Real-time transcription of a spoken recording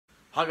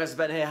Hi guys, it's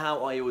Ben here.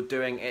 How are you all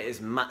doing? It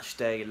is match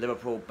day.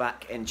 Liverpool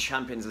back in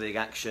Champions League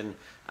action,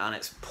 and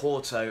it's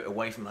Porto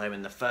away from home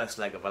in the first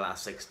leg of the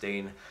last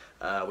 16.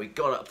 We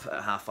got up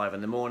at 5:30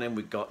 in the morning.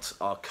 We got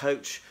our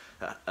coach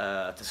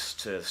to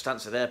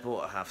Stansted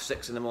Airport at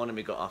 6:30 in the morning.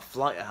 We got our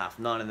flight at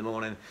 9:30 in the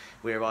morning.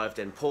 We arrived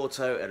in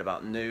Porto at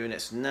about noon.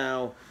 It's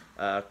now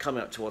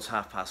coming up towards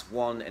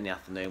 1:30 in the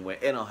afternoon. We're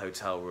in our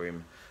hotel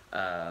room.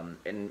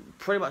 In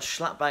pretty much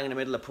slap bang in the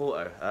middle of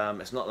Porto.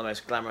 It's not the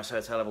most glamorous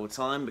hotel of all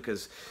time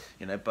because,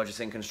 you know,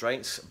 budgeting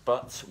constraints,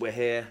 but we're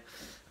here,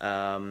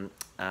 and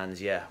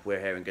yeah, we're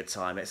here in good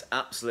time. It's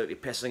absolutely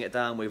pissing it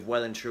down. We've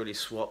well and truly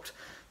swapped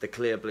the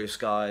clear blue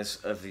skies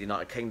of the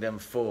United Kingdom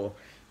for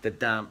the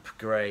damp,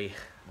 grey,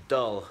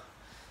 dull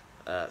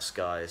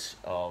skies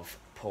of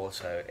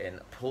Porto in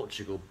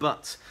Portugal,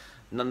 but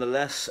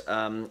nonetheless,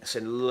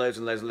 seen loads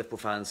and loads of Liverpool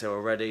fans here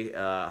already.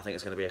 I think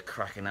it's going to be a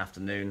cracking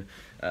afternoon.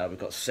 We've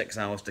got 6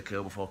 hours to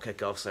kill before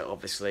kick-off, so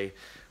obviously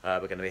we're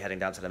going to be heading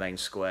down to the main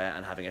square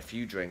and having a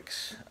few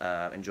drinks,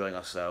 enjoying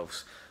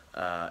ourselves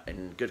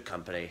in good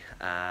company,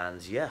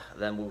 and yeah,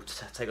 then we'll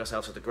take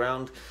ourselves to the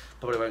ground.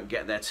 Probably won't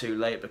get there too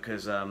late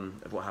because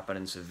of what happened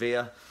in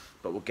Sevilla,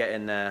 but we'll get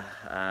in there,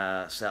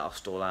 set our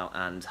stall out,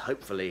 and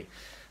hopefully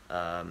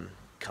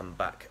come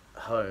back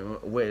home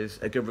with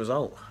a good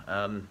result.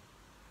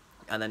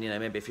 And then, you know,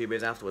 maybe a few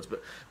beers afterwards.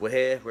 But we're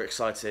here, we're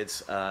excited.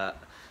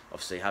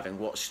 Obviously, having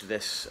watched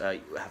this, by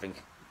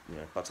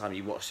the time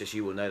you watch this,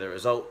 you will know the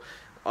result.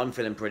 I'm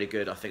feeling pretty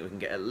good. I think we can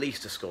get at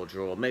least a score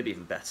draw, maybe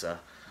even better.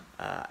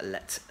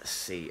 Let's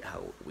see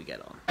how we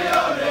get on.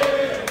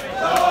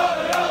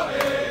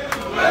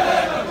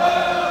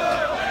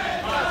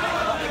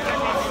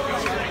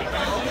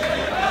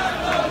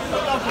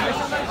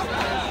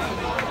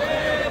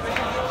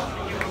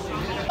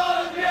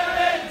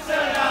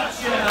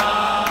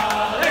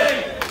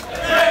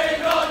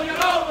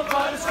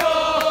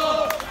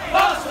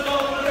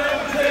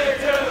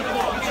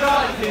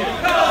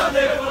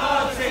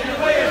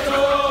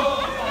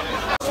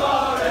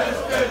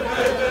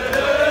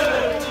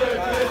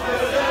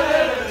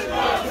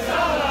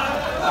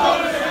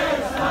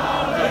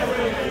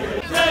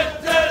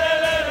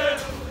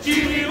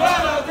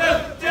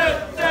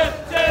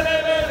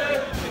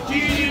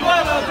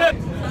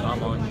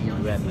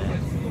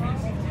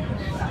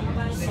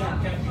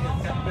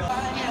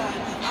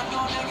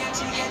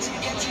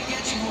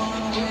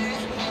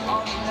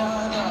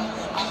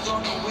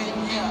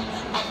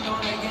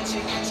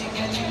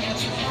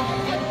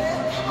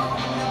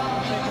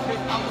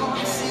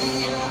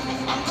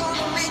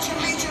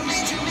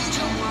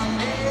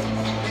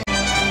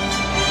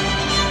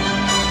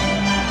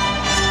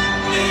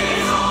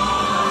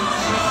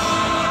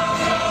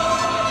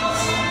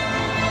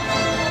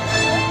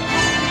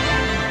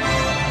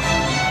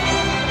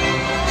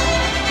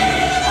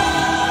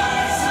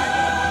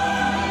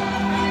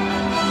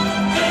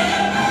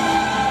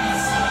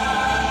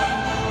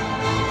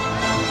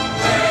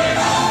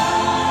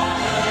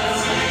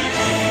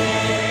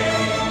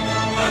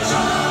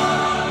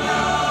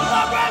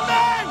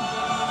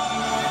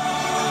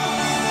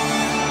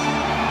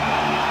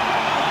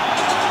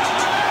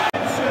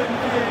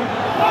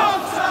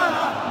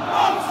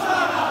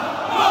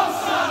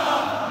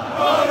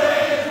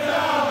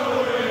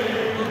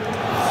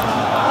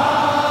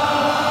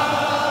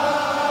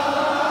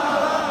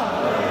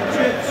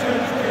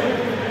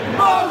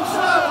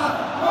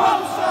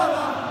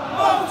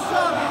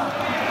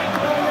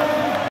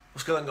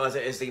 What's going on, guys?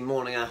 It is the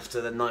morning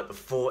after the night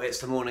before. It's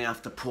the morning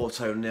after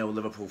Porto 0,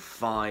 Liverpool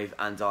 5,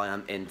 and I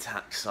am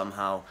intact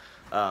somehow.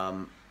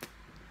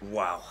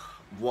 Wow,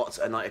 what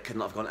a night. It could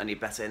not have gone any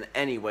better in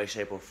any way,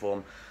 shape or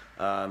form.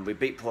 We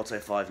beat Porto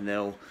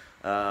 5-0,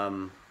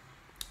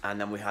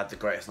 and then we had the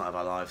greatest night of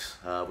our lives.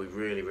 We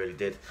really, really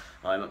did.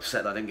 I'm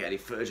upset that I didn't get any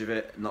footage of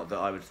it. Not that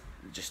I would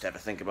just ever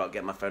think about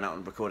getting my phone out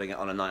and recording it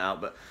on a night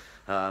out, but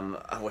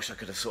I wish I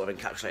could have sort of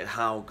encapsulated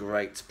how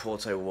great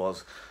Porto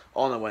was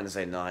on a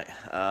Wednesday night.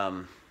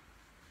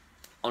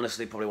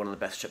 Honestly, probably one of the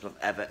best trips I've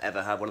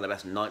ever had, one of the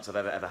best nights I've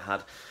ever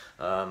had.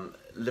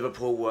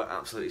 Liverpool were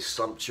absolutely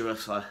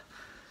sumptuous.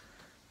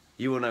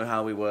 You all know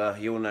how we were,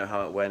 you all know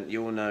how it went,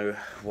 you all know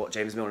what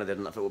James Milner did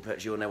on that football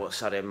pitch, you all know what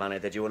Sadio Mane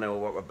did, you all know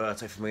what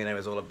Roberto Firmino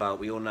is all about,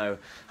 we all know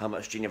how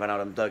much Junior Van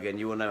Alden dug in,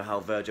 you all know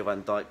how Virgil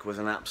van Dijk was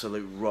an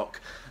absolute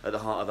rock at the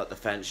heart of that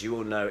defence, you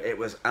all know it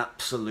was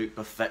absolute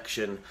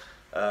perfection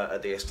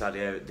at the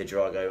Estadio de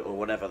Drago, or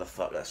whatever the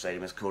fuck that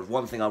stadium is called.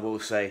 One thing I will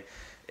say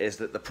is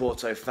that the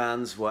Porto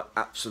fans were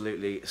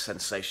absolutely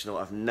sensational.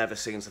 I've never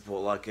seen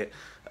support like it.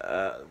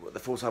 The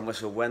full-time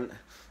whistle went,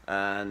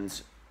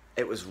 and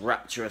it was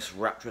rapturous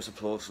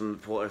applause from the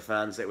Porto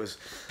fans. They were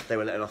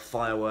letting off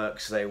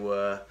fireworks. They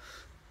were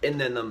in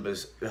their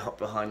numbers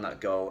behind that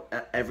goal.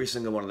 Every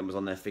single one of them was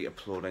on their feet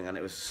applauding, and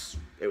it was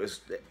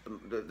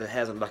the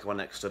hairs on the back of my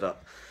neck stood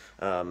up.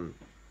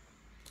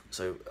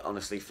 So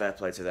honestly, fair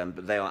play to them.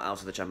 But they are out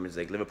of the Champions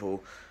League.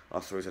 Liverpool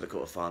are through to the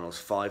quarterfinals.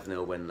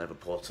 5-0 win over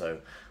Porto.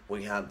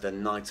 We had the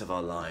night of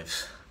our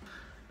lives,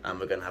 and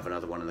we're going to have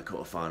another one in the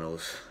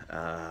quarterfinals.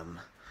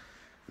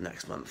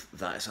 next month.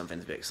 That is something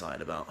to be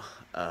excited about.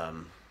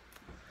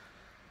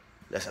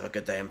 Let's have a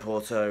good day in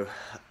Porto,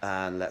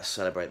 and let's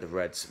celebrate the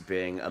Reds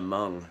being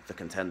among the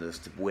contenders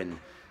to win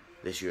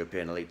this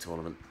European Elite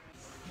tournament.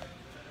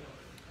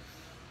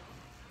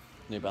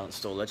 New Balance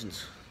Store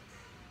Legends.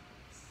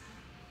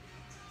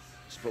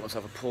 Just bought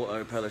myself a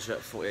Porto polo shirt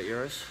for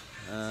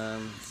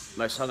 €48.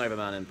 Most hungover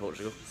man in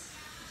Portugal.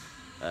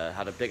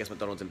 Had the biggest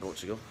McDonald's in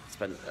Portugal.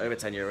 Spent over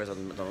 €10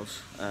 on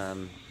McDonald's. I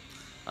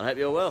hope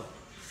you're well.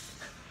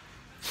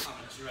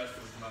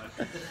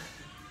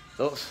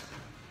 Thoughts?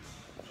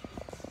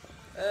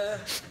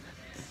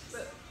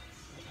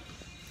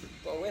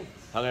 Got a win.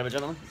 Hungover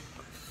gentlemen?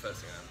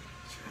 First thing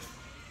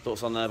I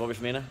Thoughts on Bobby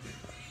Firmino?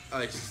 Oh,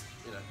 he's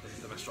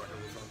the best striker of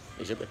all time.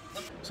 He should be.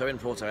 So we're in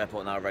Porto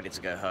Airport now, ready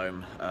to go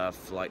home.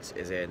 Flight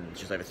is in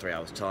just over 3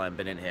 hours' time.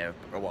 Been in here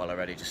for a while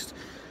already, just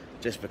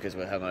because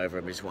we're hungover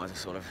and we just wanted to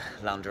sort of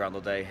lounge around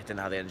all day.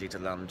 Didn't have the energy to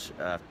lounge,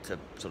 to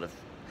sort of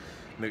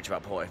mooch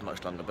about Porto for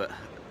much longer, but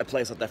a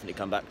place I'll definitely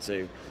come back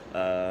to,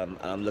 and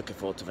I'm looking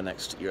forward to the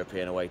next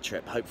European away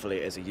trip. Hopefully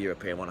it is a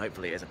European one,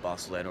 hopefully it is a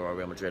Barcelona or a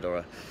Real Madrid or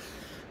a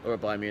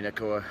Bayern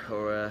Munich or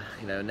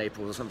you know,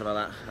 Naples or something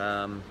like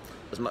that.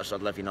 As much as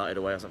I'd love United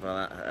away or something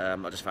like that,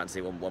 I just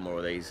fancy one more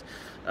of these.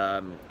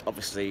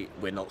 Obviously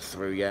we're not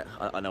through yet.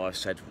 I know I've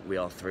said we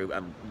are through,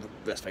 and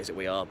let's face it,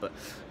 we are, but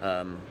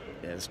yeah,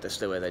 there's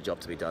still a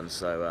job to be done,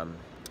 so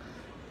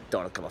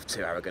don't want to come off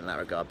too arrogant in that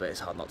regard, but it's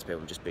hard not to be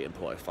able to just beat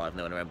Porto 5-0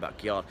 in our own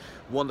backyard.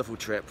 Wonderful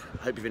trip.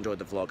 Hope you've enjoyed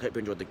the vlog. Hope you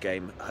enjoyed the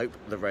game. Hope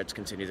the Reds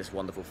continue this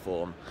wonderful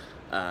form.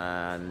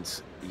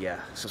 And yeah,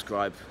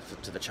 subscribe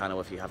to the channel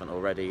if you haven't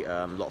already.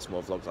 Lots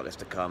more vlogs like this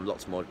to come.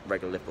 Lots more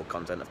regular Liverpool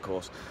content, of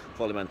course.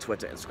 Follow me on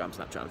Twitter, Instagram,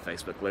 Snapchat, and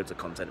Facebook. Loads of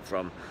content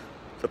from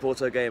the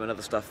Porto game and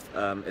other stuff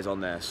is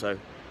on there. So,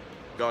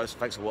 guys,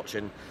 thanks for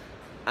watching,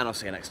 and I'll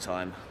see you next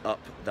time. Up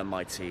the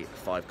mighty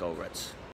 5-goal Reds.